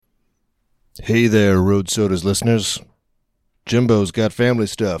Hey there, Road Sodas listeners. Jimbo's got family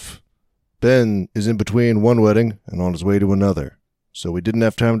stuff. Ben is in between one wedding and on his way to another, so we didn't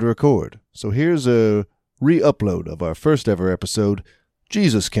have time to record. So here's a re-upload of our first ever episode,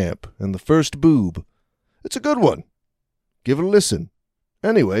 Jesus Camp and the First Boob. It's a good one. Give it a listen.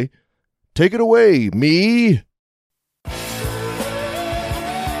 Anyway, take it away, me.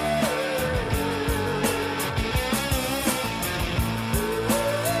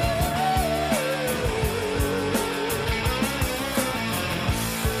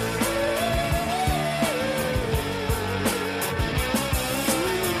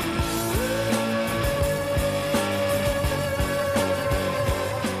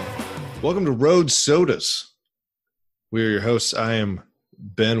 Welcome to Road Sodas. We are your hosts. I am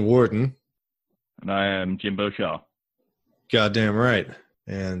Ben Warden. And I am Jimbo Shaw. Goddamn right.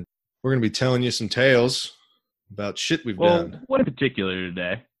 And we're going to be telling you some tales about shit we've done. What in particular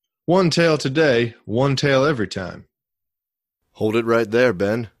today? One tale today, one tale every time. Hold it right there,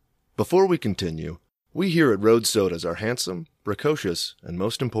 Ben. Before we continue, we here at Road Sodas are handsome, precocious, and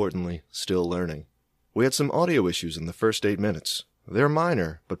most importantly, still learning. We had some audio issues in the first 8 minutes. They're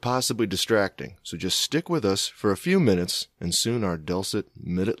minor, but possibly distracting, so just stick with us for a few minutes, and soon our dulcet,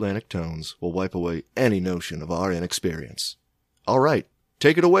 mid-Atlantic tones will wipe away any notion of our inexperience. All right,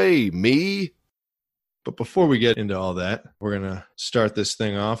 take it away, me! But before we get into all that, we're going to start this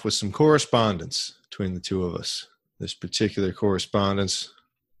thing off with some correspondence between the two of us. This particular correspondence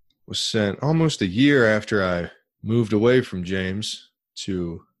was sent almost a year after I moved away from James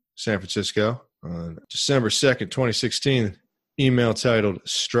to San Francisco on December 2nd, 2016. Email titled,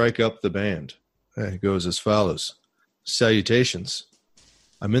 Strike Up the Band. It goes as follows. Salutations.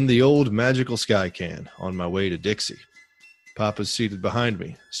 I'm in the old magical sky can on my way to Dixie. Papa's seated behind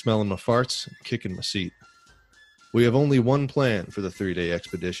me, smelling my farts and kicking my seat. We have only one plan for the 3-day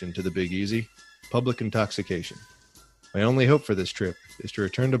expedition to the Big Easy, public intoxication. My only hope for this trip is to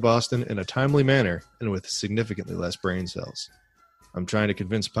return to Boston in a timely manner and with significantly less brain cells. I'm trying to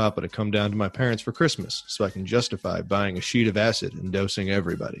convince Papa to come down to my parents for Christmas so I can justify buying a sheet of acid and dosing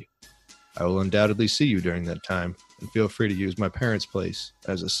everybody. I will undoubtedly see you during that time, and feel free to use my parents' place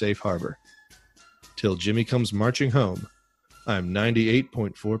as a safe harbor. Till Jimmy comes marching home, I'm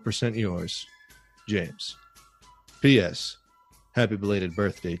 98.4% yours, James. P.S. Happy belated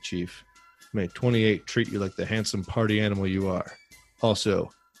birthday, Chief. May 28 treat you like the handsome party animal you are.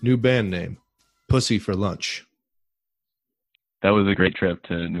 Also, new band name, Pussy for Lunch. That was a great trip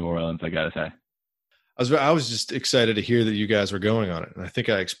to New Orleans, I gotta say. I was just excited to hear that you guys were going on it, and I think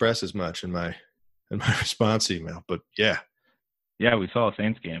I expressed as much in my response email. But yeah, we saw a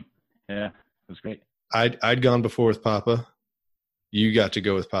Saints game. Yeah, it was great. I'd gone before with Papa. You got to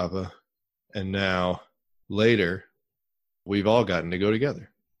go with Papa, and now later we've all gotten to go together,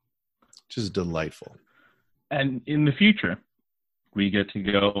 which is delightful. And in the future, we get to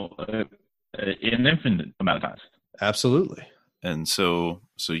go an infinite amount of times. Absolutely. And so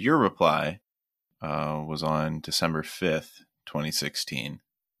your reply was on December 5th, 2016.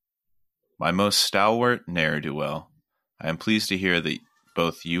 My most stalwart ne'er-do-well, I am pleased to hear that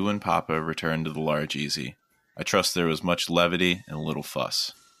both you and Papa returned to the Large Easy. I trust there was much levity and little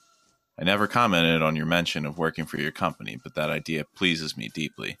fuss. I never commented on your mention of working for your company, but that idea pleases me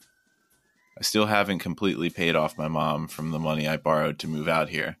deeply. I still haven't completely paid off my mom from the money I borrowed to move out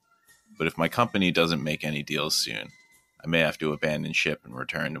here, but if my company doesn't make any deals soon, I may have to abandon ship and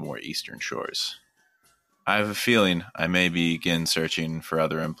return to more eastern shores. I have a feeling I may begin searching for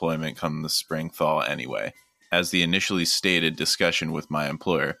other employment come the spring thaw anyway, as the initially stated discussion with my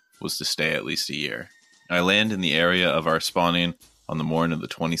employer was to stay at least a year. I land in the area of our spawning on the morning of the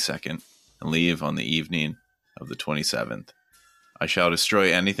 22nd and leave on the evening of the 27th. I shall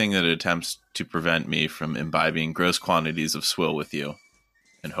destroy anything that attempts to prevent me from imbibing gross quantities of swill with you,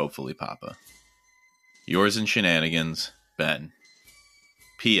 and hopefully Papa. Yours in shenanigans, Ben.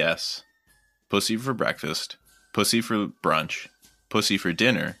 P.S. Pussy for breakfast, pussy for brunch, pussy for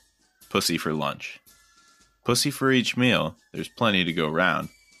dinner, pussy for lunch. Pussy for each meal, there's plenty to go round.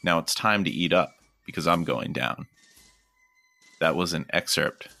 Now it's time to eat up, because I'm going down. That was an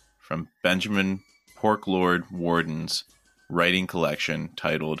excerpt from Benjamin Porklord Warden's writing collection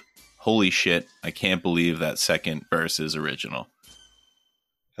titled, Holy Shit, I Can't Believe That Second Verse is Original.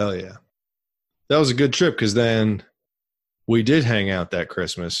 Hell yeah. That was a good trip because then we did hang out that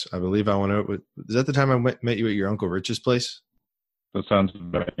Christmas. I believe I went over. Is that the time I met you at your Uncle Rich's place? That sounds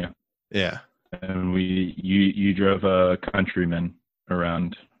about right. Yeah. And you drove a Countryman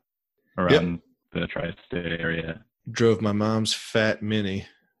around the tri-state area. Drove my mom's fat Mini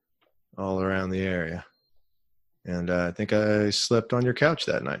all around the area. And I think I slept on your couch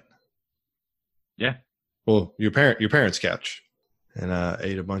that night. Yeah. Well, your parents' couch, and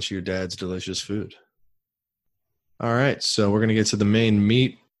ate a bunch of your dad's delicious food. All right, so we're gonna get to the main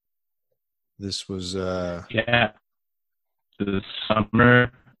meat. This was Yeah. The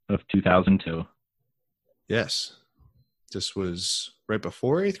summer of 2002. yes, this was right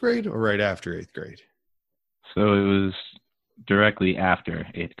before eighth grade or right after eighth grade. So it was directly after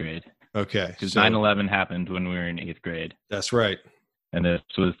eighth grade. Okay, Because so 9/11 happened when we were in eighth grade. that's right. And this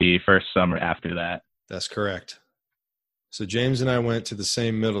was the first summer after that. That's correct. So James and I went to the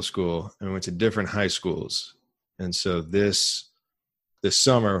same middle school and we went to different high schools. And so this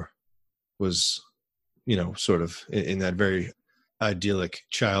summer was, sort of in that very idyllic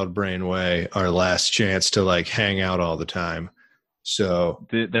child brain way, our last chance to like hang out all the time. So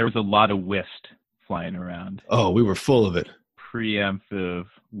There was a lot of whist flying around. we were full of it. Preemptive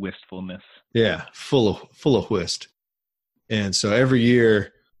wistfulness. Yeah, full of whist. And so every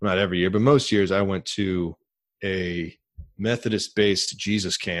year, not every year, but most years I went to a Methodist-based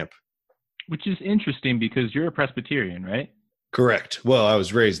Jesus camp. Which is interesting because you're a Presbyterian, right? Correct. Well, I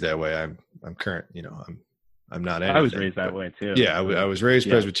was raised that way. I'm current, I'm not anything. I was raised that way too. Yeah, I was raised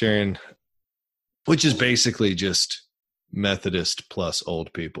Presbyterian, which is basically just Methodist plus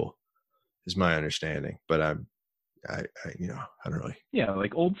old people, is my understanding. But I don't really. Yeah,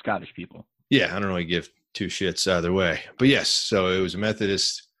 like old Scottish people. Yeah, I don't really give two shits either way. But yes, so it was a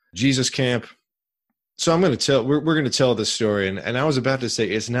Methodist Jesus camp. So I'm going to tell, we're going to tell this story. And I was about to say,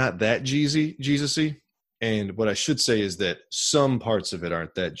 it's not that Jesus-y. And what I should say is that some parts of it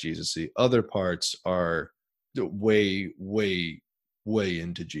aren't that Jesus-y. Other parts are way, way, way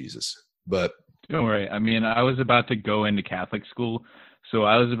into Jesus. But don't worry. I mean, I was about to go into Catholic school. So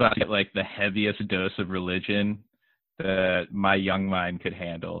I was about to get like the heaviest dose of religion that my young mind could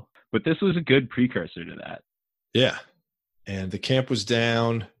handle. But this was a good precursor to that. Yeah. And the camp was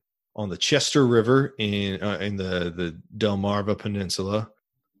down on the Chester River in the Delmarva Peninsula,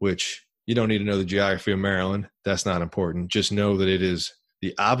 which you don't need to know the geography of Maryland. That's not important. Just know that it is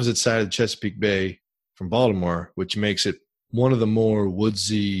the opposite side of the Chesapeake Bay from Baltimore, which makes it one of the more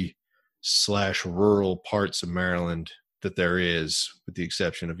woodsy / rural parts of Maryland that there is, with the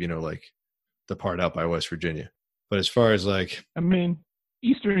exception of, like the part out by West Virginia. But as far as like, I mean,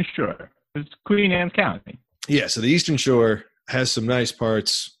 Eastern Shore, it's Queen Anne's County. Yeah, so the Eastern Shore has some nice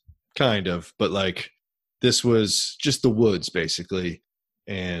parts, kind of, but like this was just the woods basically,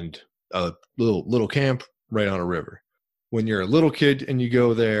 and a little camp right on a river. When you're a little kid and you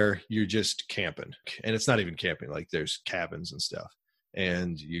go there, you're just camping, and it's not even camping. Like there's cabins and stuff,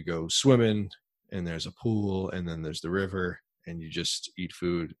 and you go swimming, and there's a pool, and then there's the river, and you just eat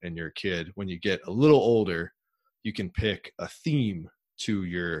food, and you're a kid. When you get a little older, you can pick a theme to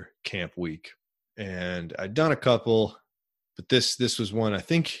your camp week. And I'd done a couple, but this was one. I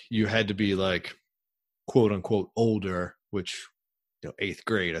think you had to be like quote unquote older, which, eighth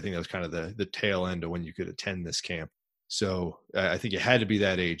grade. I think that was kind of the tail end of when you could attend this camp. So I think you had to be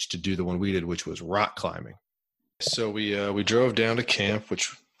that age to do the one we did, which was rock climbing. So we drove down to camp,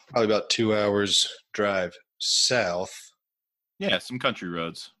 which probably about 2 hours drive south. Yeah, some country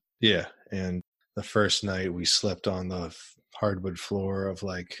roads. Yeah, and the first night we slept on the hardwood floor of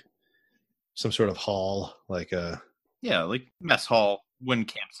like some sort of hall, like mess hall when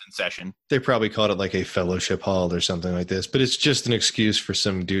camp's in session. They probably called it like a fellowship hall or something like this, but it's just an excuse for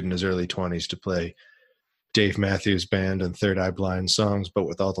some dude in his early 20s to play Dave Matthews Band and Third Eye Blind songs, but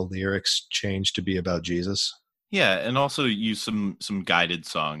with all the lyrics changed to be about Jesus. Yeah, and also use some guided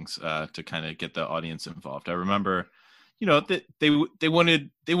songs to kind of get the audience involved. I remember, they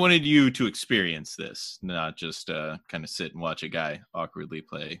wanted you to experience this, not just kind of sit and watch a guy awkwardly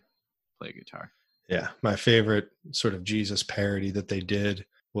play guitar. Yeah, my favorite sort of Jesus parody that they did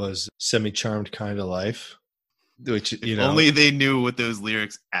was "Semi-Charmed Kind of Life," which only they knew what those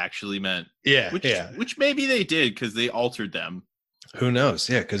lyrics actually meant. Yeah, which maybe they did because they altered them. Who knows?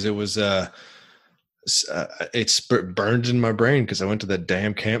 Yeah, because it was it's burned in my brain because I went to that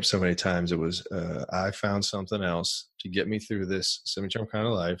damn camp so many times. It was I found something else to get me through this semi-charmed kind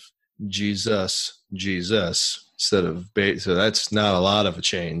of life. Jesus instead of so that's not a lot of a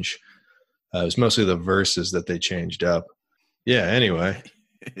change. It was mostly the verses that they changed up. Yeah, anyway.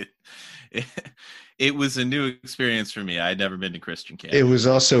 It was a new experience for me. I'd never been to Christian camp. It was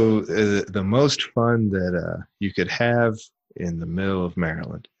also the most fun that you could have in the middle of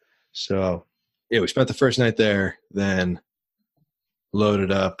Maryland. So, yeah, we spent the first night there, then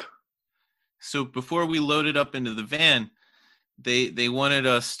loaded up. So before we loaded up into the van, they wanted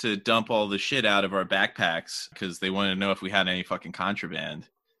us to dump all the shit out of our backpacks because they wanted to know if we had any fucking contraband.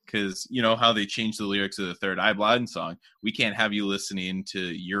 Because you know how they changed the lyrics of the Third Eye Blind song. We can't have you listening to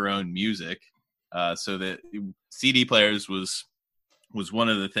your own music. So that CD players was one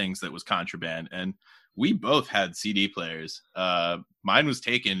of the things that was contraband, and we both had CD players. Mine was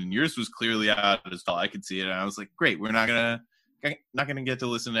taken, and yours was clearly out as well. I could see it, and I was like, "Great, we're not gonna get to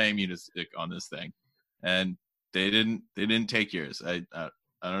listen to any music on this thing." And they didn't take yours. I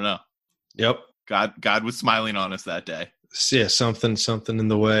don't know. Yep. God was smiling on us that day. Yeah, something in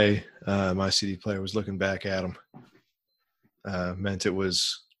the way my CD player was looking back at him meant it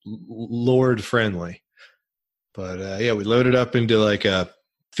was Lord friendly. But yeah, we loaded up into like a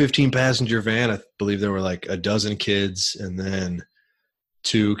 15-passenger van. I believe there were like a dozen kids and then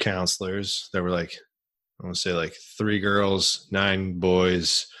 2 counselors. There were like, I want to say like 3 girls, 9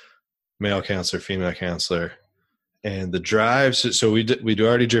 boys, male counselor, female counselor. And the drives, so we'd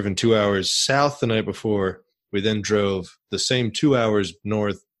already driven 2 hours south the night before. We then drove the same 2 hours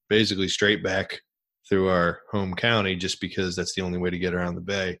north, basically straight back through our home county, just because that's the only way to get around the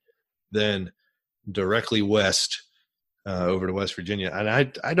bay. Then directly west over to West Virginia. And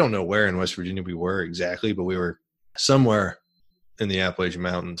I don't know where in West Virginia we were exactly, but we were somewhere in the Appalachian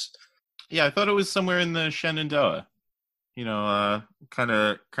Mountains. Yeah, I thought it was somewhere in the Shenandoah. Kind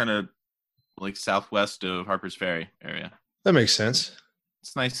of like southwest of Harper's Ferry area. That makes sense.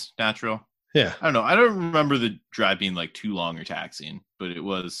 It's nice, natural. Yeah. I don't know. I don't remember the drive being like too long or taxing, but it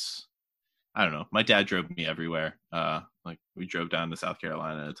was, I don't know. My dad drove me everywhere. Like we drove down to South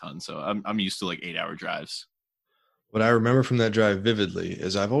Carolina a ton. So I'm used to like 8-hour drives. What I remember from that drive vividly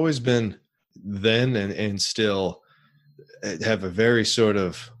is I've always been then and still have a very sort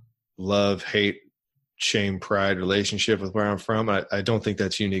of love, hate, shame, pride relationship with where I'm from. I don't think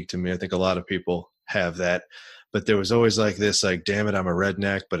that's unique to me. I think a lot of people have that. But there was always like this, like, damn it, I'm a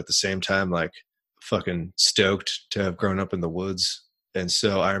redneck, but at the same time, like, fucking stoked to have grown up in the woods. And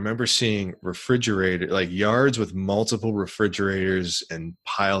so I remember seeing like yards with multiple refrigerators and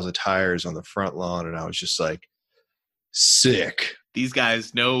piles of tires on the front lawn. And I was just like, sick. These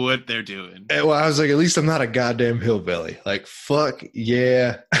guys know what they're doing. And, well, I was like, at least I'm not a goddamn hillbilly. Like, fuck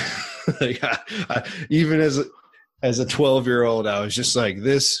yeah. Like, even as a 12-year-old, I was just like,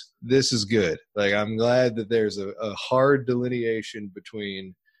 this is good. Like, I'm glad that there's a hard delineation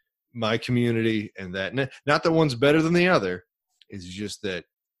between my community and that. Not that one's better than the other. It's just that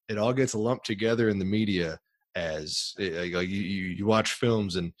it all gets lumped together in the media as like you watch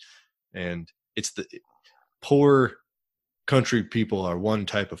films and it's the poor country people are one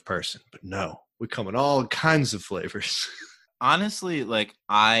type of person, but no, we come in all kinds of flavors. Honestly, like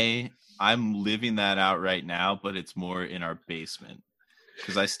I'm living that out right now, but it's more in our basement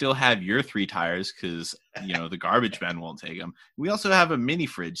because I still have your 3 tires because, the garbage bin won't take them. We also have a mini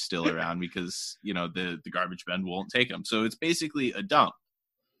fridge still around because, the garbage bin won't take them. So it's basically a dump.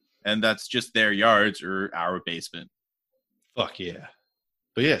 And that's just their yards or our basement. Fuck yeah.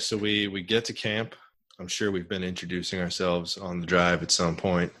 But yeah, so we get to camp. I'm sure we've been introducing ourselves on the drive at some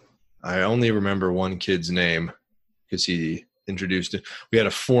point. I only remember one kid's name because he introduced it. We had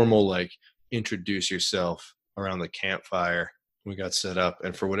a formal, like, introduce yourself around the campfire. We got set up,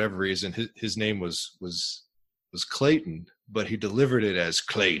 and for whatever reason, his name was Clayton, but he delivered it as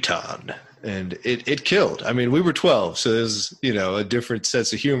Clayton, and it killed. I mean, we were 12, so there's a different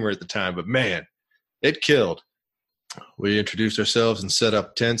sense of humor at the time, but man, it killed. We introduced ourselves and set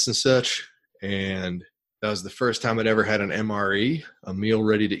up tents and such, and that was the first time I'd ever had an MRE, a meal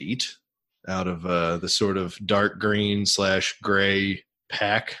ready to eat, out of the sort of dark green / gray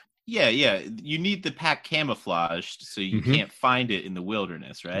pack. Yeah. You need the pack camouflaged so you can't find it in the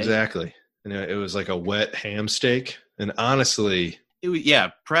wilderness, right? Exactly. And it was like a wet ham steak. And honestly, it was,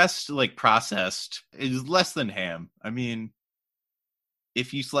 pressed, like processed. It was less than ham. I mean,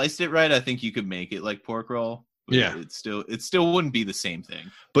 if you sliced it right, I think you could make it like pork roll. But yeah. It still wouldn't be the same thing.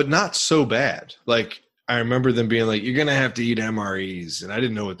 But not so bad. Like, I remember them being like, you're going to have to eat MREs. And I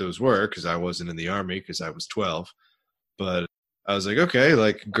didn't know what those were because I wasn't in the Army because I was 12. But I was like, okay,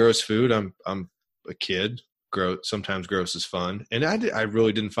 like gross food. I'm a kid. Sometimes gross is fun. And I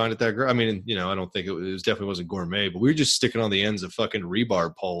really didn't find it that gross. I mean, I don't think it definitely wasn't gourmet, but we were just sticking on the ends of fucking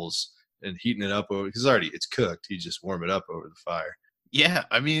rebar poles and heating it up because it's cooked. You just warm it up over the fire. Yeah.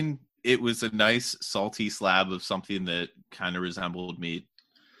 I mean, it was a nice salty slab of something that kind of resembled meat.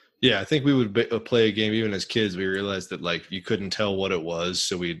 Yeah, I think we would play a game even as kids. We realized that like you couldn't tell what it was,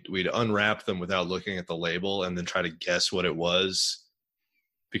 so we'd unwrap them without looking at the label and then try to guess what it was,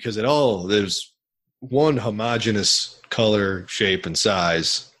 because there's one homogeneous color, shape, and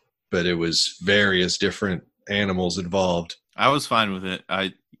size, but it was various different animals involved. I was fine with it.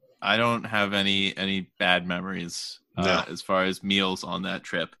 I don't have any bad memories as far as meals on that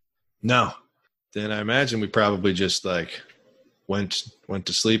trip. No. Then I imagine we probably just like went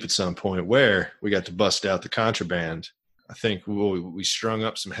to sleep at some point where we got to bust out the contraband. I think we strung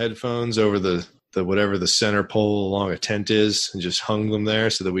up some headphones over the whatever the center pole along a tent is and just hung them there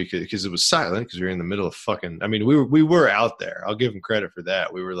so that we could, because it was silent because we were in the middle of fucking, I mean, we were out there. I'll give them credit for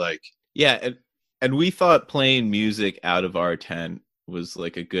that. We were like, yeah. And we thought playing music out of our tent was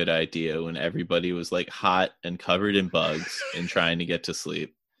like a good idea when everybody was like hot and covered in bugs and trying to get to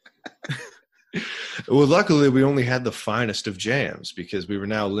sleep. Well, luckily we only had the finest of jams because we were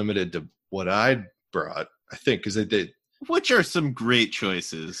now limited to what I brought, I think, because they did. Which are some great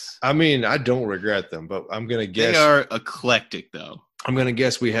choices. I mean, I don't regret them, but I'm going to guess. They are eclectic, though. I'm going to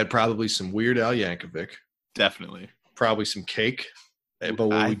guess we had probably some Weird Al Yankovic. Definitely. Probably some Cake. But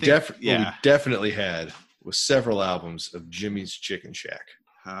what we definitely had was several albums of Jimmy's Chicken Shack.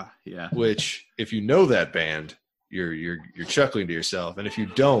 Yeah. Which, if you know that band, you're chuckling to yourself. And if you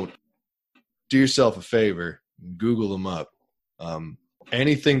don't, do yourself a favor, Google them up.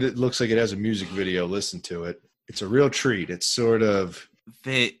 Anything that looks like it has a music video, listen to it. It's a real treat. It's sort of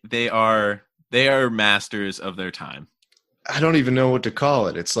they are masters of their time. I don't even know what to call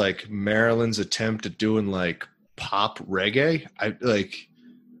it. It's like Marilyn's attempt at doing like pop reggae. I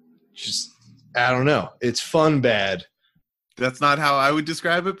don't know. It's fun bad. That's not how I would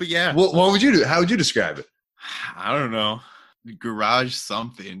describe it, but yeah. What would you do? How would you describe it? I don't know. Garage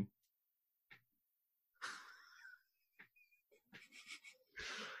something.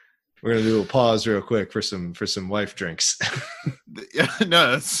 We're gonna do a pause real quick for some wife drinks. Yeah,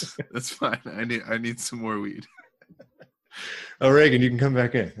 no, that's fine. I need some more weed. Oh, Reagan, you can come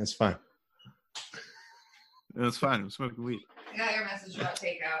back in. That's fine. That's fine. I'm smoking weed. I got your message about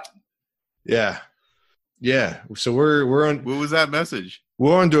takeout. Yeah. So we're on. What was that message?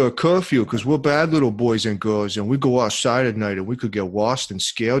 We're under a curfew because we're bad little boys and girls, and we go outside at night and we could get washed and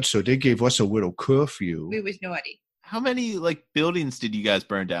scared. So they gave us a little curfew. We was naughty. How many like buildings did you guys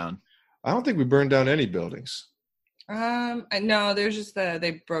burn down? I don't think we burned down any buildings. No, there's just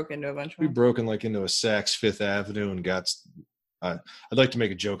they broke into a bunch of them. We broke into a Saks Fifth Avenue and got. I'd like to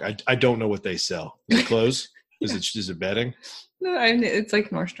make a joke. I don't know what they sell. Is it clothes? Yeah. Is it bedding? No, it's like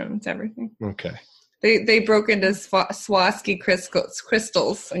Nordstrom. It's everything. Okay. They broke into Swarovski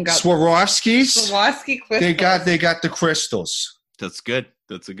crystals and got Swarovskis. Swarovski crystals. They got the crystals. That's good.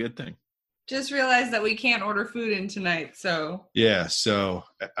 That's a good thing. Just realized that we can't order food in tonight, so yeah. So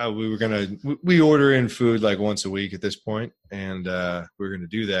we order in food like once a week at this point, and we're gonna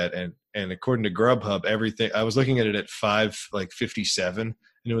do that. And according to Grubhub, everything I was looking at it at 5:57, and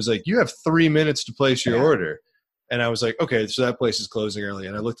it was like you have 3 minutes to place your order, and I was like, okay, so that place is closing early,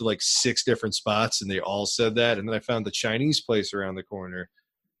 and I looked at like 6 different spots, and they all said that, and then I found the Chinese place around the corner,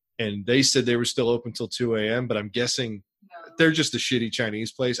 and they said they were still open till 2 a.m., but I'm guessing. They're just a shitty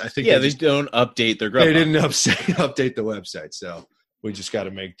Chinese place. I think. Yeah, they don't update their Grubhub. They didn't update the website, so we just got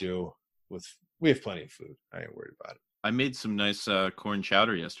to make do with. We have plenty of food. I ain't worried about it. I made some nice corn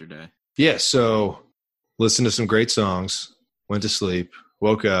chowder yesterday. Yeah, so listened to some great songs, went to sleep,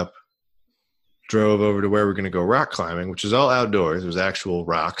 woke up, drove over to where we're going to go rock climbing, which is all outdoors. It was actual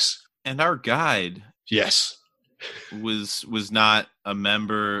rocks. And our guide, yes, was not a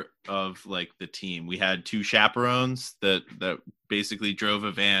member of like the team. We had 2 chaperones that basically drove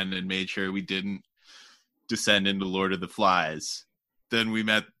a van and made sure we didn't descend into Lord of the Flies. Then we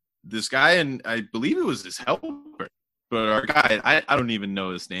met this guy, and I believe it was his helper. But our guy, I don't even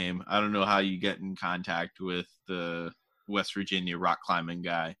know his name. I don't know how you get in contact with the West Virginia rock climbing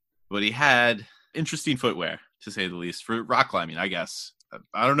guy. But he had interesting footwear, to say the least, for rock climbing, I guess.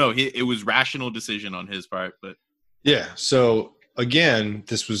 I don't know. It was rational decision on his part, but yeah. So again,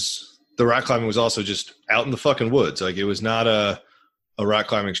 the rock climbing was also just out in the fucking woods. Like it was not a rock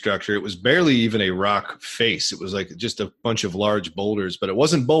climbing structure. It was barely even a rock face. It was like just a bunch of large boulders, but it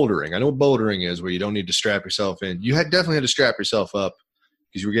wasn't bouldering. I know what bouldering is, where you don't need to strap yourself in. You definitely had to strap yourself up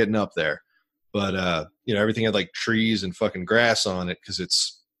because you were getting up there. But everything had like trees and fucking grass on it because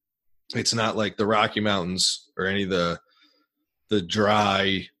it's not like the Rocky Mountains or any of the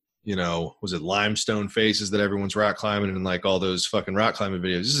dry, was it limestone faces that everyone's rock climbing and like all those fucking rock climbing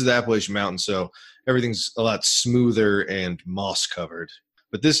videos. This is the Appalachian Mountain, so everything's a lot smoother and moss covered.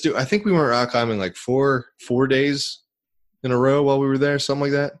 But this dude, I think we went rock climbing like four days in a row while we were there, something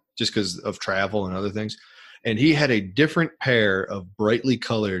like that, just because of travel and other things. And he had a different pair of brightly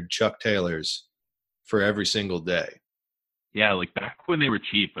colored Chuck Taylors for every single day. Yeah, like back when they were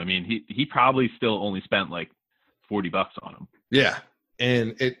cheap. I mean, he probably still only spent like $40 on them. Yeah,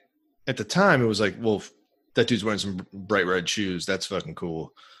 and at the time, it was like, well, that dude's wearing some bright red shoes. That's fucking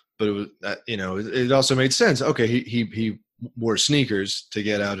cool. But it was, it also made sense. Okay, he wore sneakers to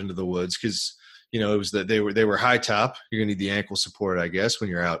get out into the woods because, it was that they were high top. You're gonna need the ankle support, I guess, when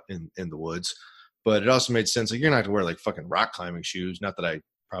you're out in the woods. But it also made sense. Like, you're not gonna wear like fucking rock climbing shoes. Not that I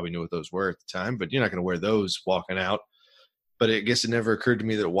probably knew what those were at the time, but you're not gonna wear those walking out. But I guess it never occurred to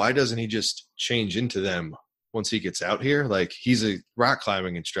me that why doesn't he just change into them once he gets out here? Like, he's a rock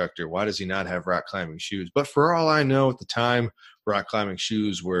climbing instructor. Why does he not have rock climbing shoes? But for all I know, at the time, rock climbing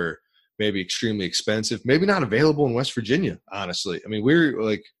shoes were maybe extremely expensive, maybe not available in West Virginia, honestly. I mean, we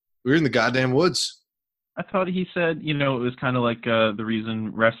were in the goddamn woods. I thought he said, it was kind of like the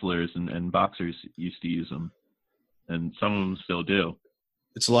reason wrestlers and boxers used to use them, and some of them still do.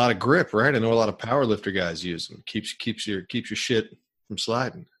 It's a lot of grip, right? I know a lot of power lifter guys use them. Keeps your shit from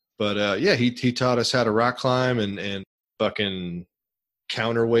sliding. But he taught us how to rock climb and fucking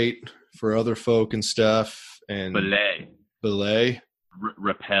counterweight for other folk and stuff, and belay,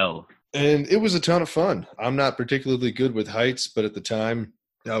 rappel. And it was a ton of fun. I'm not particularly good with heights, but at the time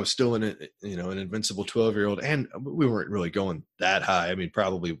I was still an invincible 12-year-old, and we weren't really going that high. I mean,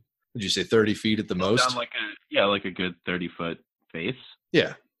 probably, would you say 30 feet at the most? Down like a good 30-foot face.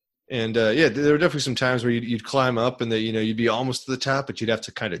 Yeah. And there were definitely some times where you'd climb up and you'd be almost to the top, but you'd have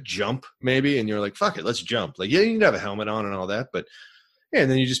to kind of jump maybe. And you're like, fuck it, let's jump. Like, yeah, you'd have a helmet on and all that, but yeah, and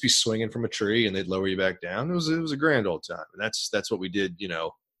then you'd just be swinging from a tree and they'd lower you back down. It was a grand old time. And that's what we did,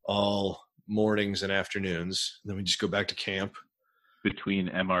 all mornings and afternoons. And then we just go back to camp. Between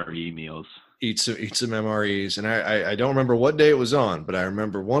MRE meals. Eat some MREs. And I don't remember what day it was on, but I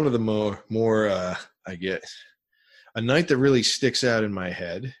remember one of the more I get a night that really sticks out in my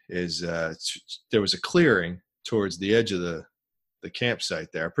head is there was a clearing towards the edge of the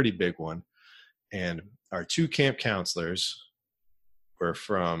campsite there, a pretty big one. And our two camp counselors were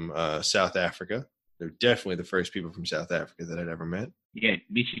from South Africa. They're definitely the first people from South Africa that I'd ever met. Yeah,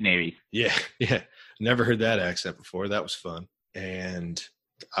 missionaries. Yeah. Never heard that accent before. That was fun. And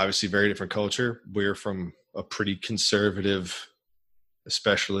obviously very different culture. We're from a pretty conservative,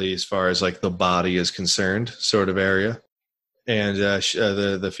 especially as far as like the body is concerned, sort of area. And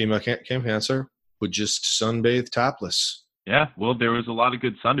the female camp counselor would just sunbathe topless. Yeah, well, there was a lot of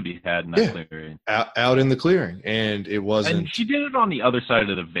good sun to be had in that clearing. Out in the clearing, and it wasn't. And she did it on the other side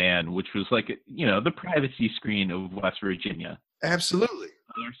of the van, which was like, the privacy screen of West Virginia. Absolutely.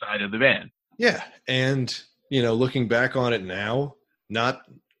 Other side of the van. Yeah, and looking back on it now, not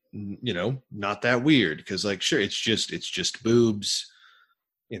that weird, because like, sure, it's just boobs.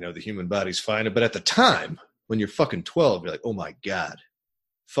 The human body's fine. But at the time, when you're fucking 12, you're like, oh my God,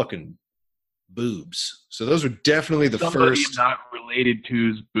 fucking boobs. So those were definitely the Somebody first. Not related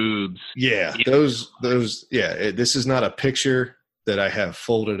to's boobs. Yeah, those. Yeah, this is not a picture that I have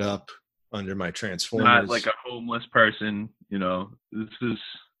folded up under my Transformers. Not like a homeless person. This is.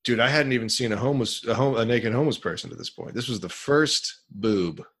 Dude, I hadn't even seen a naked homeless person at this point. This was the first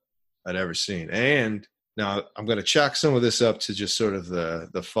boob I'd ever seen. And now I'm going to chalk some of this up to just sort of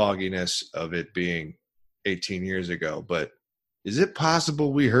the fogginess of it being 18 years ago. But is it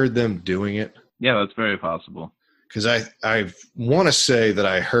possible we heard them doing it? Yeah, that's very possible. Because I want to say that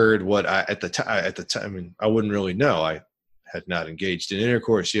I heard what at the time. I mean, I wouldn't really know. I had not engaged in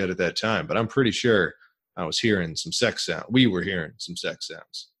intercourse yet at that time, but I'm pretty sure I was hearing some sex sound. We were hearing some sex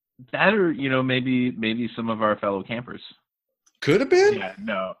sounds. That, or maybe some of our fellow campers. Could have been. Yeah,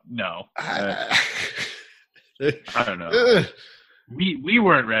 no. I don't know. We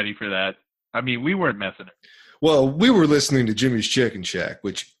weren't ready for that. I mean, we weren't messing it. Well, we were listening to Jimmy's Chicken Shack,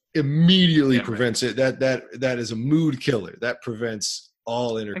 which immediately prevents it. That is a mood killer. That prevents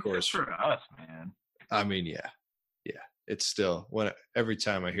all intercourse. Except for us, man. I mean, yeah. It's still every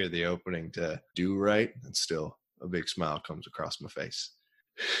time I hear the opening to Do Right, it's still a big smile comes across my face.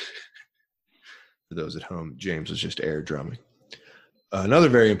 For those at home, James was just air drumming. Another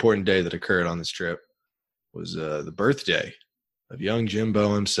very important day that occurred on this trip was the birthday of young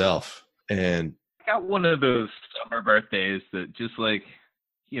Jimbo himself. And I got one of those summer birthdays that just like,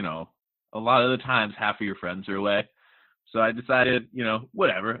 a lot of the times half of your friends are away. So I decided,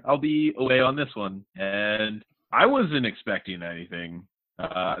 whatever, I'll be away on this one. And I wasn't expecting anything.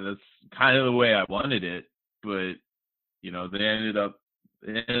 That's kind of the way I wanted it. But, they ended up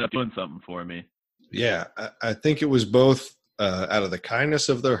doing something for me. Yeah, I think it was both out of the kindness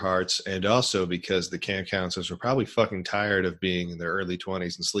of their hearts and also because the camp counselors were probably fucking tired of being in their early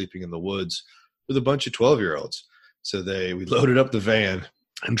 20s and sleeping in the woods with a bunch of 12-year-olds. So we loaded up the van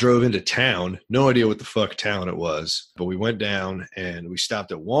and drove into town. No idea what the fuck town it was, but we went down and we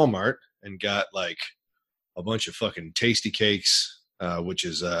stopped at Walmart and got like a bunch of fucking Tasty Cakes, which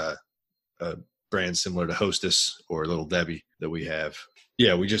is a brand similar to Hostess or Little Debbie that we have.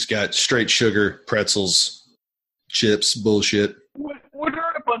 Yeah, we just got straight sugar, pretzels, chips, bullshit. What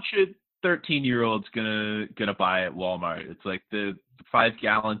are a bunch of 13-year-old's gonna buy at Walmart? It's like the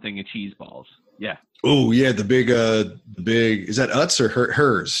 5-gallon thing of cheese balls. Yeah. Oh yeah, the big is that Utz or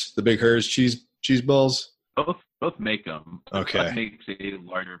hers? The big hers cheese balls. Both make them. Okay. Utz makes a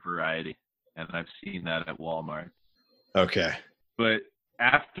larger variety, and I've seen that at Walmart. Okay. But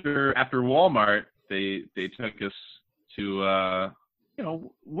after Walmart, they took us to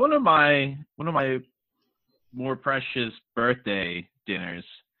one of my more precious birthday dinners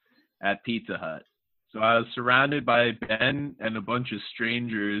at Pizza Hut. So I was surrounded by Ben and a bunch of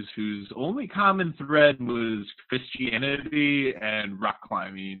strangers whose only common thread was Christianity and rock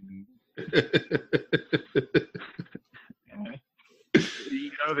climbing.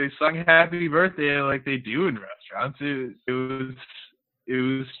 They sung happy birthday like they do in restaurants. It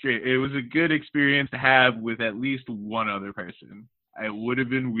was straight. It was a good experience to have with at least one other person. It would have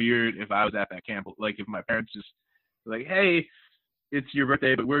been weird if I was at that camp, like if my parents just were like, hey, it's your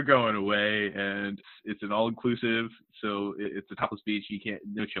birthday, but we're going away, and it's an all-inclusive, so it's a topless beach. You can't,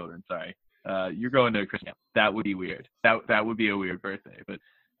 no children, sorry. You're going to a Christmas camp. That would be weird. That would be a weird birthday, but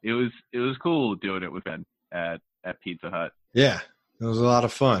it was cool doing it with Ben at Pizza Hut. Yeah, it was a lot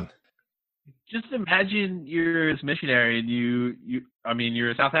of fun. Just imagine you're a missionary and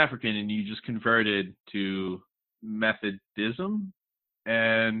you're a South African and you just converted to Methodism,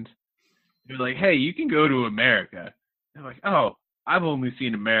 and you're like, hey, you can go to America. They're like, oh, I've only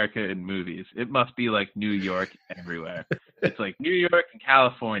seen America in movies. It must be like New York everywhere. It's like New York and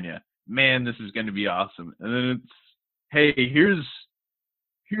California. Man, this is going to be awesome. And then it's, hey, here's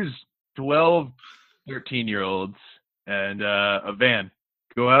 12, 13-year-olds and a van.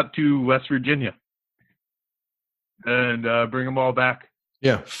 Go out to West Virginia and bring them all back.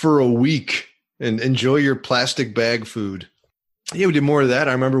 Yeah, for a week and enjoy your plastic bag food. Yeah, we did more of that.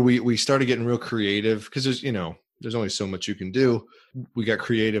 I remember we started getting real creative because there's only so much you can do. We got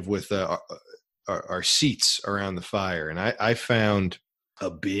creative with our seats around the fire. And I found a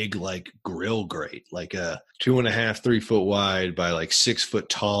big grill grate, like a 2.5, 3 foot wide by 6 foot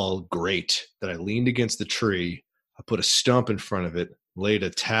tall grate that I leaned against the tree. I put a stump in front of it, laid a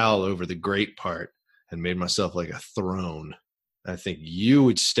towel over the grate part, and made myself like a throne. I think you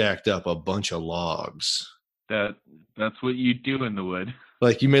had stacked up a bunch of logs. That's what you do in the wood.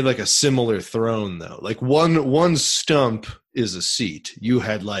 You made a similar throne though. One stump is a seat. You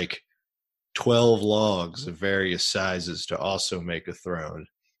had 12 logs of various sizes to also make a throne.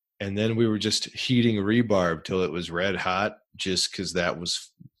 And then we were just heating rebarb till it was red hot, just because that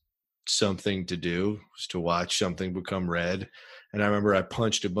was something to do, was to watch something become red. And I remember I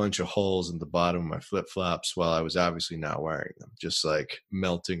punched a bunch of holes in the bottom of my flip-flops while I was obviously not wearing them, just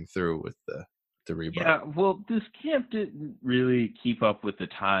melting through with the rebar. Yeah, well, this camp didn't really keep up with the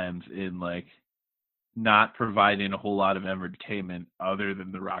times in not providing a whole lot of entertainment other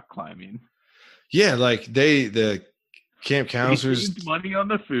than the rock climbing. Yeah, the camp counselors they saved money on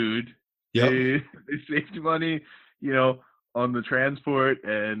the food. Yep. They saved money, on the transport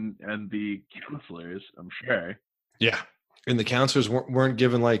and the counselors, I'm sure. Yeah. And the counselors weren't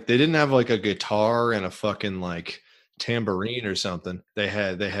given they didn't have a guitar and a fucking tambourine or something. They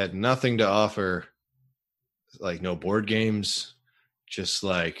had nothing to offer, no board games, just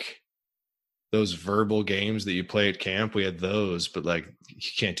those verbal games that you play at camp. We had those, but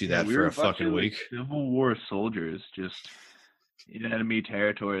you can't do that for a fucking week. Civil War soldiers just in enemy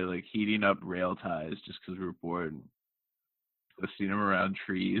territory, heating up rail ties just because we were bored, and twisting them around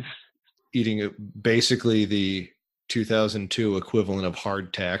trees, eating basically the 2002 equivalent of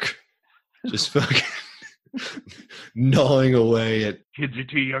hardtack, just fucking gnawing away at. Kids are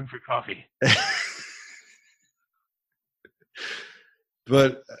too young for coffee.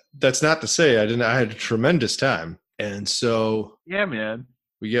 But that's not to say I had a tremendous time. And so yeah, man,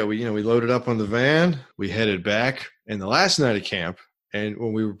 we loaded up on the van, we headed back, and the last night of camp, and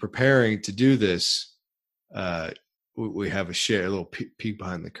when we were preparing to do this, we have a little peek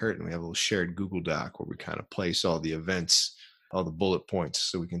behind the curtain. We have a little shared Google Doc where we kind of place all the events, all the bullet points,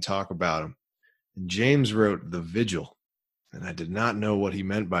 so we can talk about them. And James wrote the vigil, and I did not know what he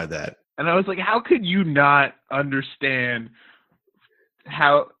meant by that. And I was like, how could you not understand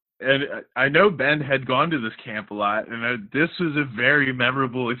how? And I know Ben had gone to this camp a lot, and this was a very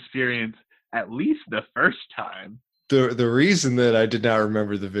memorable experience, at least the first time. The reason that I did not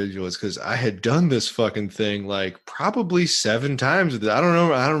remember the vigil is because I had done this fucking thing probably 7 times. I don't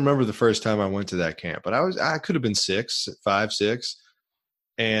know. I don't remember the first time I went to that camp, but I could have been 5, 6.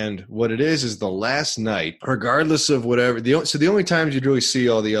 And what it is the last night, regardless of whatever. So the only times you'd really see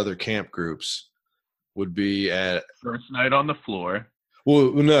all the other camp groups would be at first night on the floor.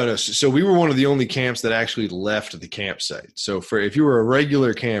 Well, no. So we were one of the only camps that actually left the campsite. So if you were a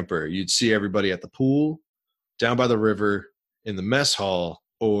regular camper, you'd see everybody at the pool, down by the river, in the mess hall,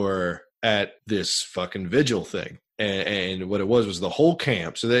 or at this fucking vigil thing. And what it was the whole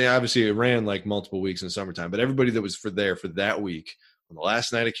camp. So they obviously it ran like multiple weeks in the summertime, but everybody that was there for that week on the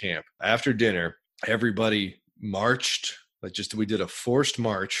last night of camp, after dinner, everybody marched. We did a forced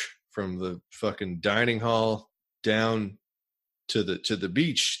march from the fucking dining hall down to the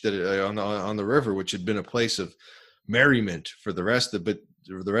beach that on the river, which had been a place of merriment for the rest of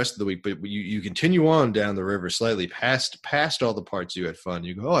the week. But you continue on down the river slightly past all the parts you had fun.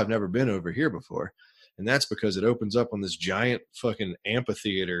 You go, oh, I've never been over here before. And that's because it opens up on this giant fucking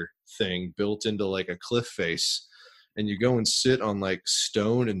amphitheater thing built into like a cliff face. And you go and sit on like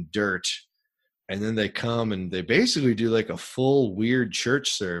stone and dirt. And then they come and they basically do like a full weird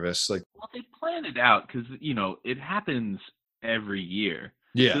church service. Like, well, they planned it out because, it happens every year.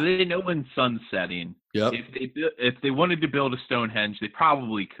 yeah. So they know when sun's setting. Yep. If they wanted to build a Stonehenge, they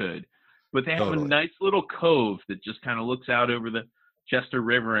probably could. But they have Totally. a nice little cove that just kind of looks out over the Chester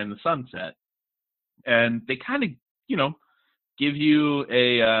River in the sunset. And they kind of, give you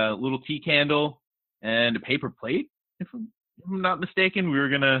a little tea candle and a paper plate. If I'm not mistaken, we're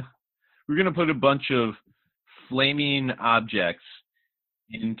gonna put a bunch of flaming objects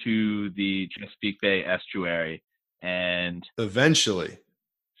into the Chesapeake Bay estuary and Eventually.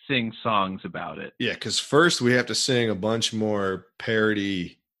 sing songs about it. Yeah, because first we have to sing a bunch more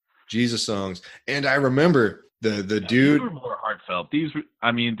parody Jesus songs. And I remember the These dude. were more heartfelt.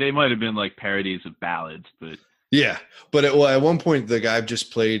 They might have been like parodies of ballads, but Yeah, but at one point the guy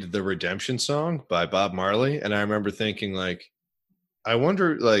just played the Redemption Song by Bob Marley, and I remember thinking like, I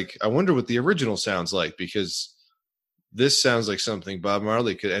wonder what the original sounds like, because this sounds like something Bob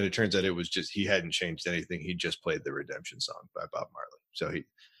Marley could. And it turns out it was just he hadn't changed anything. He just played the Redemption Song by Bob Marley. So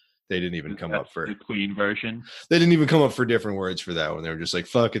they didn't even come up for the clean version. They didn't even come up for different words for that one. They were just like,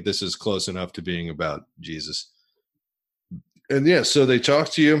 fuck it, this is close enough to being about Jesus. And yeah, so they talk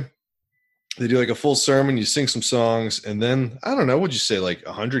to you. They do like a full sermon. You sing some songs, and then I don't know. What'd you say? Like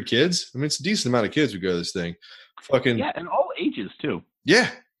 100 kids? I mean, it's a decent amount of kids who go to this thing. Fucking Yeah, and all ages too. yeah.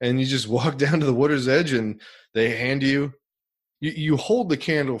 And you just walk down to the water's edge, and they hand you hold the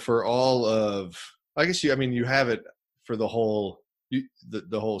candle for all of. I guess you have it for the whole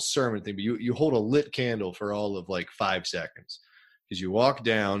the whole sermon thing, but you hold a lit candle for all of like 5 seconds, because you walk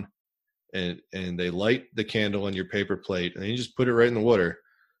down and they light the candle on your paper plate, and then you just put it right in the water,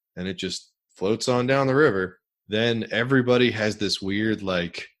 and it just floats on down the river. Then everybody has this weird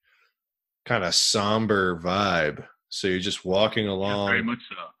like kind of somber vibe. So you're just walking along. Yeah, very much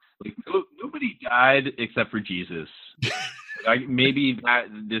so. Like nobody died except for Jesus. Maybe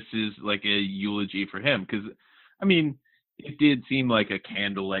this is like a eulogy for him, because it did seem like a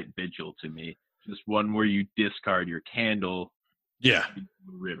candlelight vigil to me. Just one where you discard your candle. Yeah. In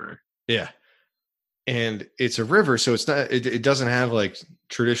the river. Yeah. And it's a river, so it's not. It doesn't have like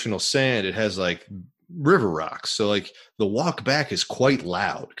traditional sand. It has like river rocks. So like the walk back is quite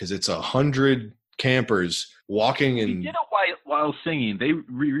loud because it's 100 campers walking. And we did it while singing. They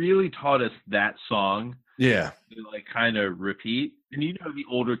really taught us that song. Yeah. To like kind of repeat. And the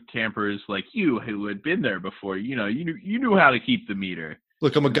older campers like you who had been there before, you knew how to keep the meter.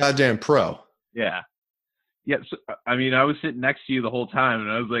 Look, I'm a goddamn pro. Yeah. Yeah. So, I was sitting next to you the whole time, and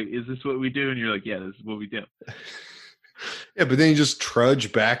I was like, is this what we do? And you're like, yeah, this is what we do. Yeah, but then you just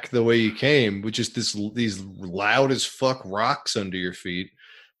trudge back the way you came, which is these loud as fuck rocks under your feet.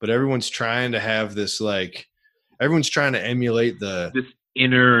 But everyone's trying to have this like, everyone's trying to emulate the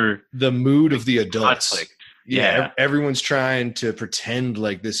mood of the adults. Conflict. Yeah, everyone's trying to pretend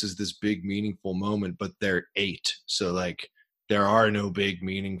like this is this big meaningful moment, but they're 8. So like there are no big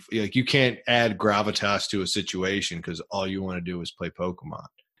meaning. Like you can't add gravitas to a situation because all you want to do is play Pokemon.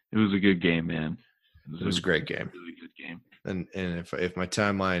 It was a good game, man. It was a great game. Really good game. And if my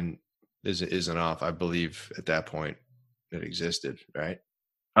timeline isn't off, I believe at that point it existed, right?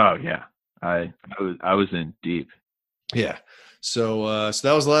 Oh yeah, I was in deep. Yeah. So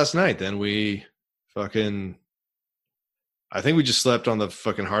that was the last night. Then we I think we just slept on the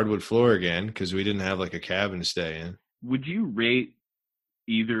fucking hardwood floor again because we didn't have like a cabin to stay in. Would you rate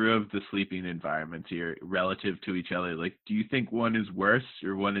either of the sleeping environments here relative to each other? Like, do you think one is worse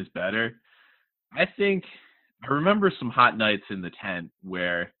or one is better? I remember some hot nights in the tent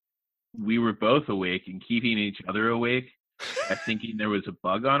where we were both awake and keeping each other awake by thinking there was a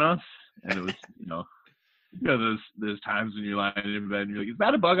bug on us. And it was, those times when you're lying in bed and you're like, is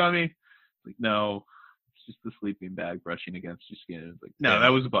that a bug on me? It's like, no, it's just the sleeping bag brushing against your skin. It's like, no, that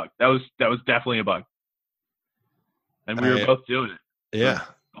was a bug. That was definitely a bug. And we were both doing it. Yeah.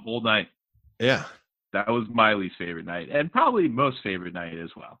 The whole night. Yeah. That was my least favorite night, and probably most favorite night as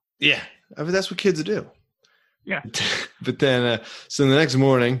well. Yeah. I mean, that's what kids do. Yeah. But then, so the next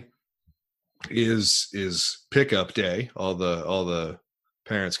morning is pickup day. All the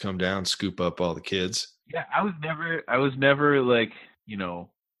parents come down, scoop up all the kids. Yeah, I was never like,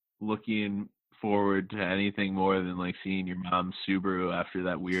 looking forward to anything more than like seeing your mom's Subaru after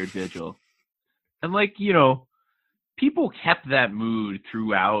that weird vigil. And like, people kept that mood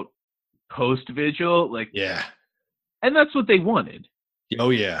throughout post vigil, like, Yeah. and that's what they wanted. Oh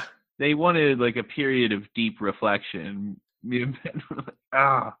yeah. They wanted like a period of deep reflection. Me and Ben were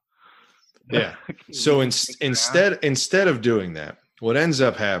like, Yeah. So instead of doing that, what ends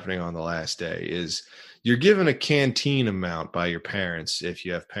up happening on the last day is you're given a canteen amount by your parents if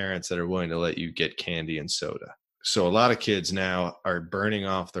you have parents that are willing to let you get candy and soda. So a lot of kids now are burning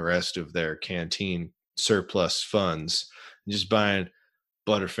off the rest of their canteen surplus funds and just buying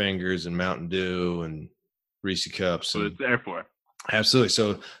Butterfingers and Mountain Dew and Reese Cups. What And, it's there for. absolutely.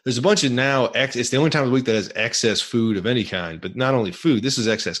 So there's a bunch of now, it's the only time of the week that has excess food of any kind, but not only food, this is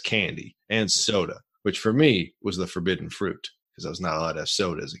excess candy and soda, which for me was the forbidden fruit because I was not allowed to have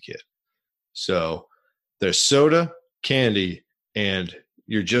soda as a kid. So there's soda, candy, and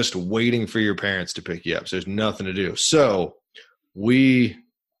you're just waiting for your parents to pick you up. So there's nothing to do. So we,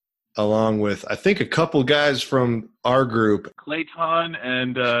 along with, I think, a couple guys from our group. Clayton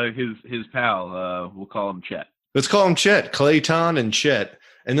and his pal, we'll call him Chet. Let's call him Chet. Clayton and Chet.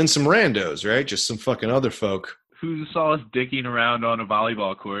 And then some randos, right? Just some fucking other folk. Who saw us dicking around on a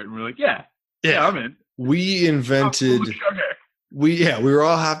volleyball court, and we're like, yeah, I'm in. We invented... Sugar. We were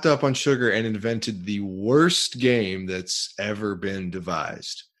all hopped up on sugar and invented the worst game that's ever been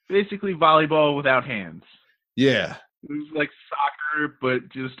devised. Basically volleyball without hands. Yeah. It was like soccer, but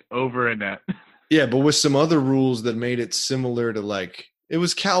just over a net. Yeah, but with some other rules that made it similar to like, it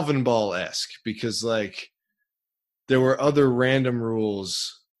was Calvin Ball-esque because like there were other random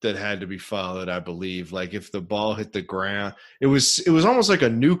rules that had to be followed, I believe. Like if the ball hit the ground, it was almost like a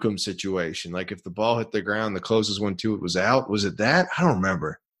Nukem situation. Like if the ball hit the ground, the closest one to it was out. Was it that? I don't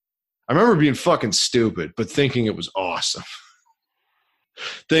remember. I remember being fucking stupid, but thinking it was awesome.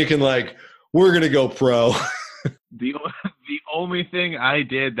 Thinking like, we're going to go pro. The only thing I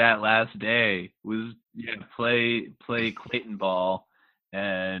did that last day was play Clayton ball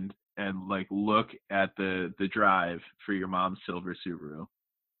and like look at the drive for your mom's silver Subaru.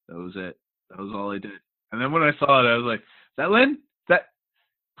 That was it. That was all I did. And then when I saw it, I was like, "Is that Lynn? Is that?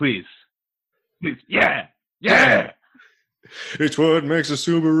 Please. Yeah. It's what makes a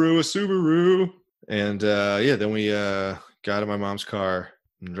Subaru. And then we got in my mom's car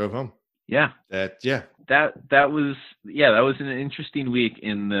and drove home. Yeah. That was an interesting week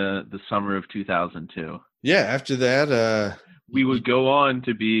in the summer of 2002. Yeah. After that, we would go on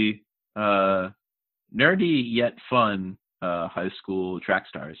to be nerdy yet fun high school track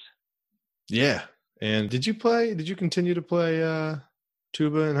stars. Yeah. And did you continue to play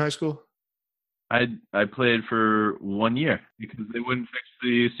tuba in high school? I played for 1 year because they wouldn't fix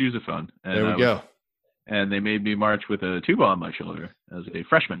the sousaphone. There we go. And they made me march with a tuba on my shoulder as a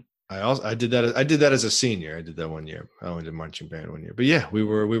freshman. I did that as a senior. I did that 1 year. I only did marching band 1 year. But yeah, we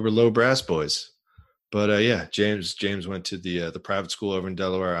were low brass boys. But James went to the private school over in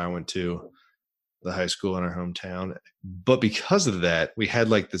Delaware. I went to the high school in our hometown. But because of that, we had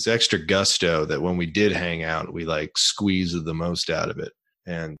like this extra gusto that when we did hang out, we like squeezed the most out of it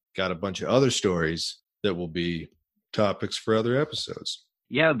and got a bunch of other stories that will be topics for other episodes.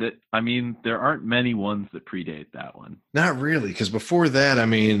 Yeah, there aren't many ones that predate that one. Not really, because before that,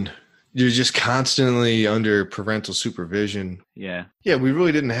 you're just constantly under parental supervision. Yeah. Yeah, we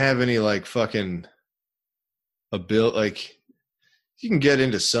really didn't have any like fucking like you can get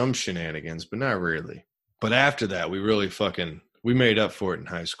into some shenanigans, but not really. But after that, we really we made up for it in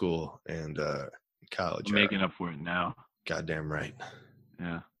high school and college. We're making up for it now. Goddamn right.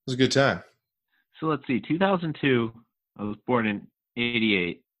 Yeah. It was a good time. So let's see, 2002, I was born in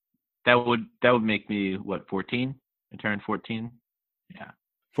 88. That would make me, 14? I turned 14? Yeah.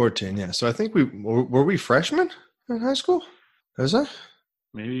 14, yeah. So I think were we freshmen in high school? Is that?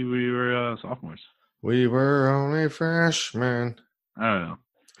 Maybe we were sophomores. We were only freshmen. I don't know.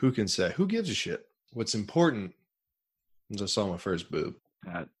 Who can say? Who gives a shit? What's important is I saw my first boob.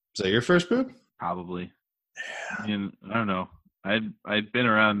 Is that your first boob? Probably. Yeah. I don't know. I'd been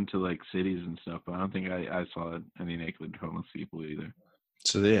around to like cities and stuff, but I don't think I saw any naked homeless people either.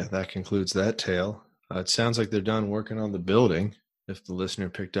 So yeah, that concludes that tale. It sounds like they're done working on the building. If the listener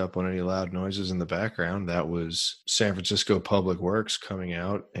picked up on any loud noises in the background, that was San Francisco Public Works coming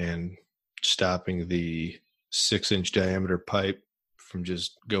out and stopping the 6-inch diameter pipe from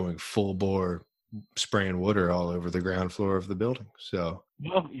just going full bore spraying water all over the ground floor of the building. So,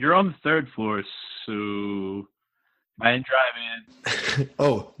 Well, you're on the 3rd floor, so I didn't drive in.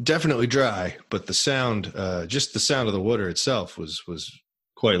 oh, definitely dry, but the sound, just the sound of the water itself was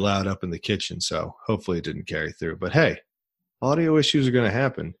quite loud up in the kitchen. So hopefully it didn't carry through. But hey, audio issues are going to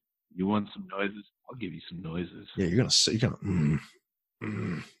happen. You want some noises? I'll give you some noises. Yeah, you're gonna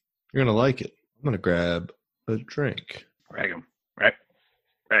like it. I'm gonna grab a drink. Rag him. Rag.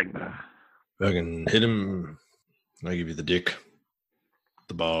 I can hit him. I give you the dick,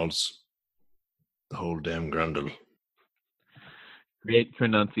 the balls, the whole damn grundle. Great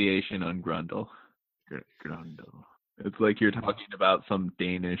pronunciation on Grundle. Grundle. It's like you're talking about some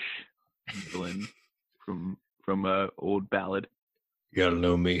Danish villain from a old ballad. You gotta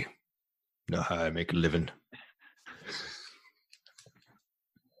know me. Know how I make a living.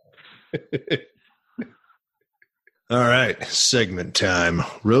 All right, segment time.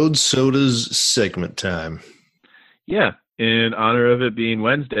 Road Soda's segment time. Yeah, in honor of it being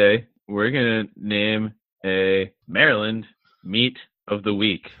Wednesday, we're going to name a Maryland Meat of the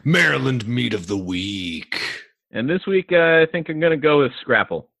Week. Maryland Meat of the Week. And this week, I think I'm going to go with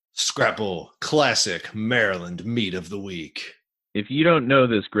Scrapple. Scrapple, classic Maryland Meat of the Week. If you don't know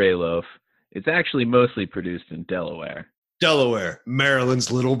this gray loaf, it's actually mostly produced in Delaware. Delaware, Maryland's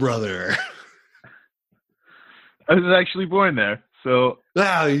little brother. I was actually born there, so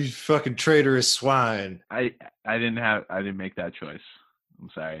You fucking traitorous swine. I didn't make that choice. I'm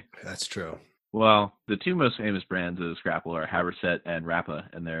sorry. That's true. Well, the two most famous brands of Scrapple are Haverset and Rappa,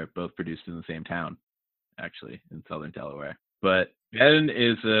 and they're both produced in the same town, actually, in southern Delaware. But Ben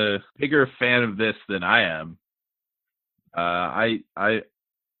is a bigger fan of this than I am.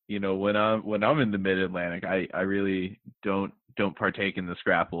 When I'm in the Mid-Atlantic, I really don't partake in the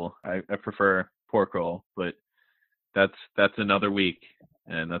Scrapple. I prefer pork roll, but that's another week,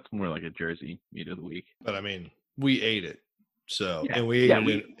 and that's more like a Jersey Meat of the Week. But I mean, we ate it. So, Yeah. and we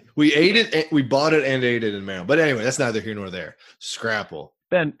ate it, and we bought it and ate it in Maryland. But anyway, that's neither here nor there. Scrapple.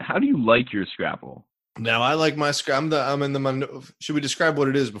 Ben, how do you like your Scrapple? Now, I like my should we describe what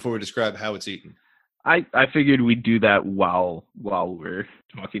it is before we describe how it's eaten? I figured we'd do that while we're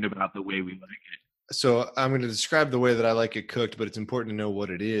talking about the way we like it. So I'm going to describe the way that I like it cooked, but it's important to know what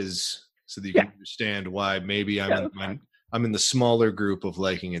it is so that you can understand why maybe I'm in the smaller group of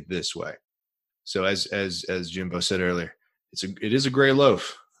liking it this way. So as Jimbo said earlier, it is a gray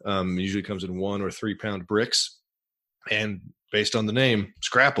loaf. It usually comes in 1 or 3 pound bricks, and based on the name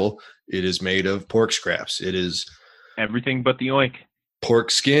Scrapple, it is made of pork scraps. It is everything but the oink. Pork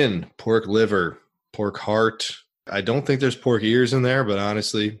skin, pork liver, pork heart. I don't think there's pork ears in there, but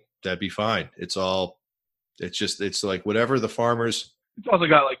honestly, that'd be fine. It's like whatever the farmers. It's also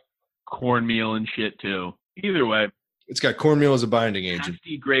got like cornmeal and shit too. Either way, it's got cornmeal as a binding agent.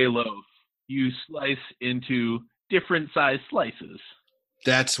 Nasty gray loaf. You slice into different size slices.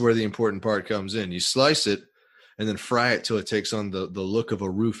 That's where the important part comes in. You slice it and then fry it till it takes on the look of a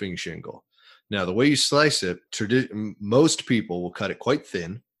roofing shingle. Now, the way you slice it, most people will cut it quite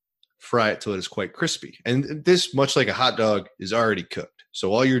thin, fry it till it is quite crispy. And this, much like a hot dog, is already cooked.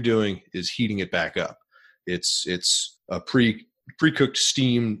 So all you're doing is heating it back up. It's a pre-cooked,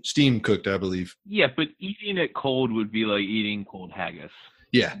 steam cooked, I believe. Yeah, but eating it cold would be like eating cold haggis.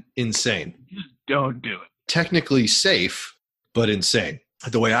 Yeah, insane. Just don't do it. Technically safe, but insane.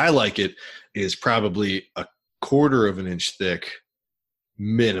 The way I like it is probably 1/4 of an inch thick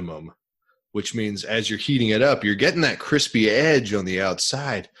minimum, which means as you're heating it up, you're getting that crispy edge on the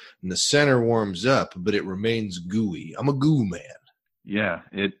outside and the center warms up, but it remains gooey. I'm a goo man. Yeah,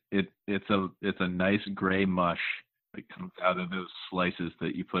 it's a nice gray mush that comes out of those slices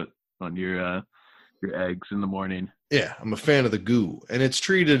that you put on your eggs in the morning. Yeah, I'm a fan of the goo, and it's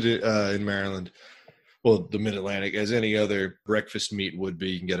treated in Maryland, well, the Mid-Atlantic, as any other breakfast meat would be.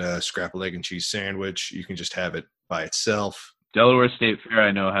 You can get a scrappled egg and cheese sandwich. You can just have it by itself. Delaware State Fair,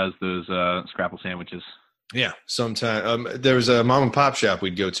 I know, has those scrapple sandwiches. Yeah, sometime. There was a mom and pop shop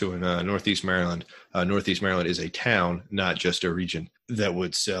we'd go to in Northeast Maryland. Northeast Maryland is a town, not just a region, that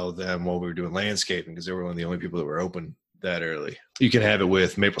would sell them while we were doing landscaping because they were one of the only people that were open that early. You can have it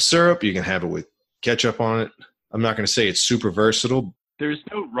with maple syrup. You can have it with ketchup on it. I'm not going to say it's super versatile. There's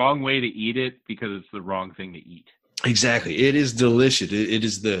no wrong way to eat it because it's the wrong thing to eat. Exactly. It is delicious. It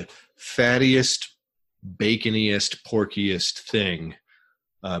is the fattiest, baconiest, porkiest thing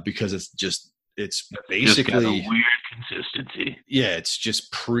because it's basically just got a weird consistency. Yeah, it's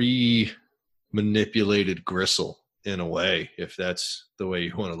just pre-manipulated gristle in a way, if that's the way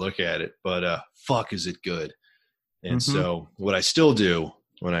you want to look at it. But fuck, is it good? And so what I still do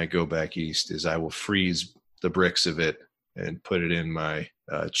when I go back east is I will freeze the bricks of it and put it in my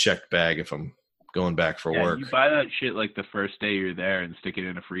checked bag if I'm going back for Yeah, work. you buy that shit like the first day you're there and stick it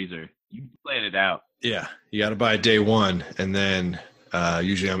in a freezer. You plan it out. Yeah, you got to buy day one, and then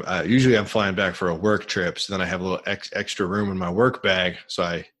usually I'm flying back for a work trip, so then I have a little extra room in my work bag, so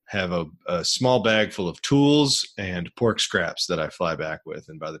I have a small bag full of tools and pork scraps that I fly back with,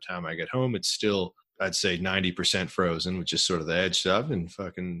 and by the time I get home, it's still, I'd say, 90% frozen, which is sort of the edge stuff, and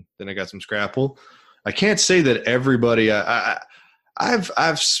then I got some scrapple. I can't say that everybody.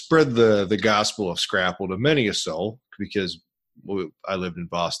 I've spread the gospel of scrapple to many a soul because I lived in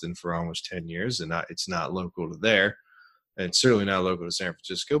Boston for almost 10 years, and it's not local to there, and it's certainly not local to San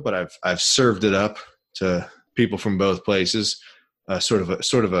Francisco. But I've served it up to people from both places. Sort of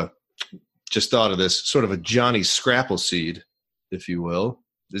a just thought of this, sort of a Johnny Scrapple seed, if you will.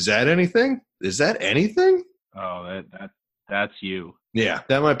 Is that anything? Is that anything? Oh, that's you. Yeah,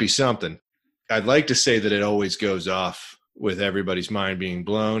 that might be something. I'd like to say that it always goes off with everybody's mind being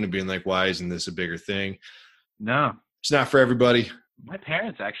blown and being like, why isn't this a bigger thing? No. It's not for everybody. My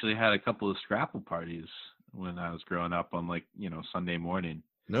parents actually had a couple of scrapple parties when I was growing up on Sunday morning.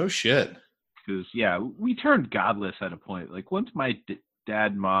 No shit. Because, yeah, we turned godless at a point. Like, once my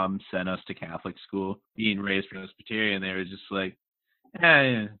dad and mom sent us to Catholic school, being raised Presbyterian, they were just like,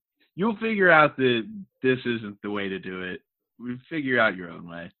 you'll figure out that this isn't the way to do it. We'll figure out your own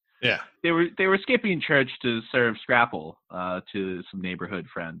way. Yeah. They were skipping church to serve scrapple to some neighborhood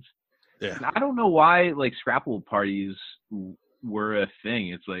friends. Yeah. And I don't know why, like, scrapple parties were a thing.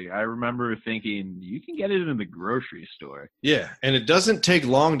 It's like, I remember thinking, you can get it in the grocery store. Yeah, and it doesn't take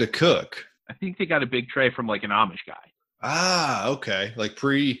long to cook. I think they got a big tray from, like, an Amish guy. Ah, okay. Like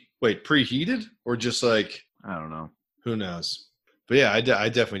preheated? Or just like, I don't know. Who knows? But yeah, I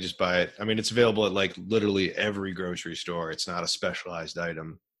definitely just buy it. I mean, it's available at like literally every grocery store. It's not a specialized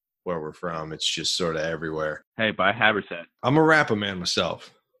item where we're from. It's just sort of everywhere. Hey, buy Haberset. I'm a Rappa man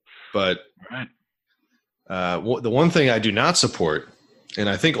myself, but Right. The one thing I do not support, and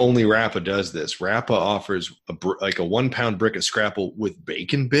I think only Rappa does this, Rappa offers like a 1 pound brick of scrapple with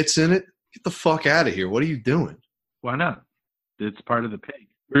bacon bits in it. Get the fuck out of here. What are you doing? Why not? It's part of the pig.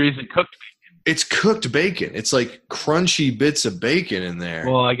 Or is it cooked bacon? It's cooked bacon. It's like crunchy bits of bacon in there.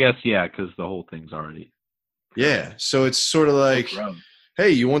 Well, I guess, yeah, because the whole thing's already. Yeah. So it's sort of like, grown.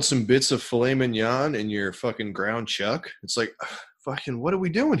 hey, you want some bits of filet mignon in your fucking ground chuck? It's like, fucking, what are we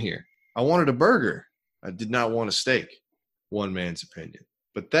doing here? I wanted a burger. I did not want a steak. One man's opinion.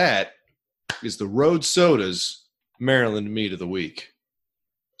 But that is the Road Soda's Maryland meat of the week.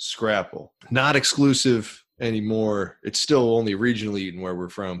 Scrapple. Not exclusive anymore. It's still only regionally eaten where we're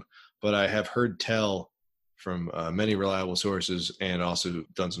from, but I have heard tell from many reliable sources and also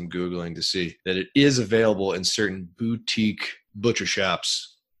done some Googling to see that it is available in certain boutique butcher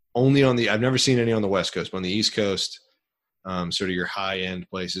shops. Only I've never seen any on the West Coast, but on the East Coast, sort of your high-end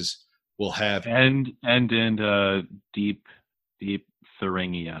places will have. And in deep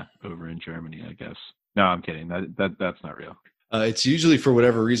Thuringia over in Germany, I guess. No, I'm kidding. That's not real. It's usually, for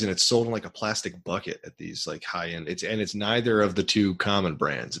whatever reason, it's sold in like a plastic bucket at these like high-end. It's neither of the two common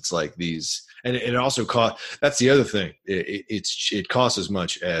brands. It's like these, and it also costs. That's the other thing. It costs as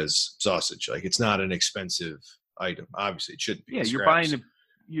much as sausage. Like, it's not an expensive item. Obviously, it shouldn't be. Yeah, you're buying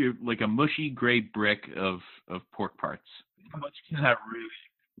you're like a mushy gray brick of pork parts. How much can that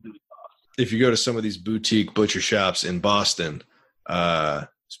really cost? If you go to some of these boutique butcher shops in Boston,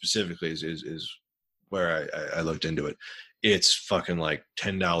 specifically is where I looked into it. It's fucking like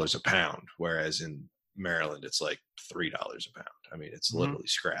 $10 a pound, whereas in Maryland it's like $3 a pound. I mean, it's literally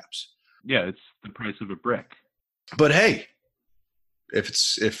scraps. Yeah, it's the price of a brick. But hey, if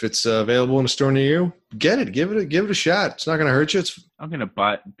it's available in a store near you, get it. Give it a shot. It's not going to hurt you. I'm gonna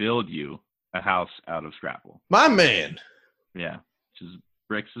build you a house out of scrapple. My man. Yeah, just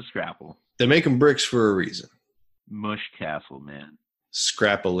bricks of scrapple. They make them bricks for a reason. Mush Castle, man.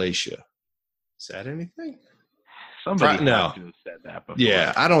 Scrapalacia. Is that anything? Somebody No. had to have said that before.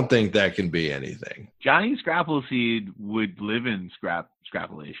 Yeah, I don't think that can be anything. Johnny Scrappleseed would live in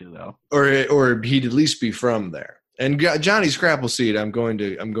Scrappalacia, though. Or he'd at least be from there. And Johnny Scrappleseed, I'm going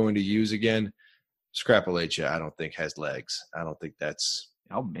to use again. Scrapalacia, I don't think has legs. I don't think that's.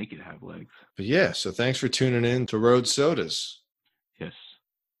 I'll make it have legs. But yeah, so thanks for tuning in to Road Sodas. Yes,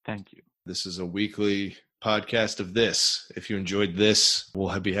 thank you. This is a weekly podcast of this. If you enjoyed this,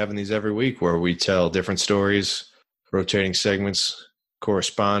 we'll be having these every week where we tell different stories, rotating segments,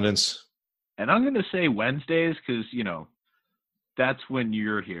 correspondence. And I'm going to say Wednesdays because, that's when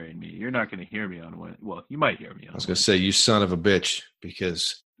you're hearing me. You're not going to hear me on Wednesday. Well, you might hear me on I was going to say, you son of a bitch,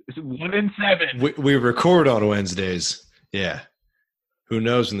 because It's 1 in 7. we record on Wednesdays. Yeah. Who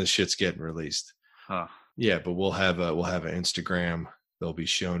knows when this shit's getting released? Huh. Yeah, but we'll have an Instagram. There'll be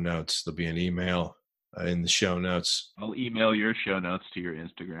show notes. There'll be an email in the show notes. I'll email your show notes to your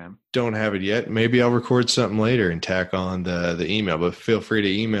Instagram. Don't have it yet. Maybe I'll record something later and tack on the email, but feel free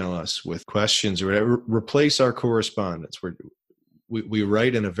to email us with questions or whatever. Replace our correspondence. We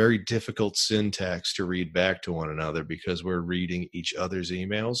write in a very difficult syntax to read back to one another because we're reading each other's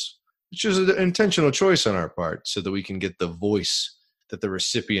emails, which is an intentional choice on our part so that we can get the voice that the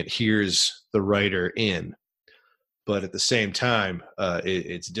recipient hears the writer in. But at the same time,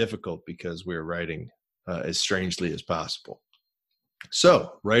 it's difficult because we're writing as strangely as possible.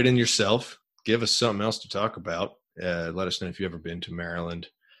 So write in yourself. Give us something else to talk about. Let us know if you've ever been to Maryland.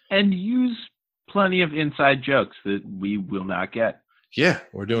 And use plenty of inside jokes that we will not get. Yeah,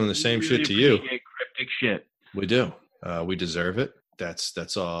 we're doing the same shit to you. Cryptic shit. We do. We deserve it.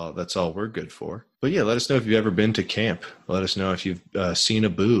 That's all we're good for. But yeah, let us know if you've ever been to camp. Let us know if you've seen a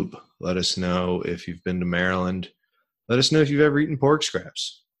boob. Let us know if you've been to Maryland. Let us know if you've ever eaten pork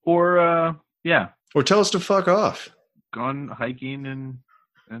scraps. Or Or tell us to fuck off. gone hiking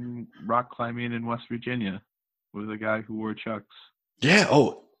and rock climbing in West Virginia with a guy who wore Chucks. Yeah.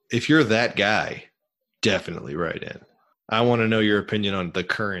 Oh, if you're that guy, definitely write in. I want to know your opinion on the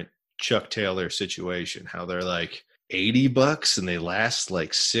current Chuck Taylor situation. How they're like $80 and they last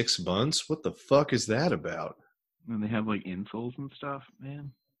like 6 months. What the fuck is that about? And they have like insoles and stuff,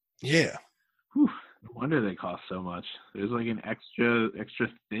 man. Yeah. Whew. No wonder they cost so much. There's like an extra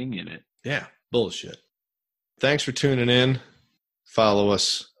thing in it. Yeah. Bullshit. Thanks for tuning in. Follow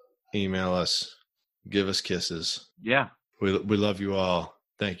us. Email us. Give us kisses. Yeah. We love you all.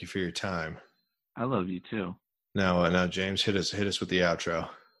 Thank you for your time. I love you too. Now, James, hit us with the outro.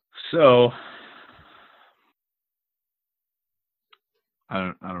 So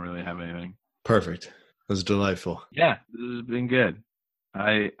I don't really have anything. Perfect. It was delightful. Yeah, this has been good.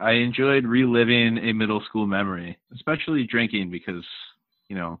 I enjoyed reliving a middle school memory, especially drinking because,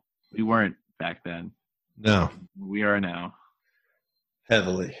 we weren't back then. No. We are now.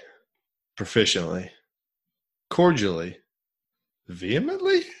 Heavily. Proficiently. Cordially.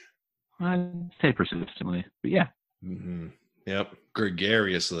 Vehemently? I'd say persistently, but yeah. Mm-hmm. Yep.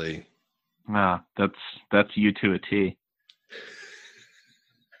 Gregariously. That's you to a T.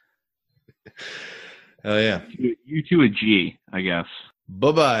 Oh, yeah. You to a G, I guess.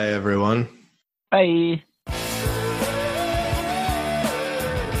 Bye-bye, everyone. Bye.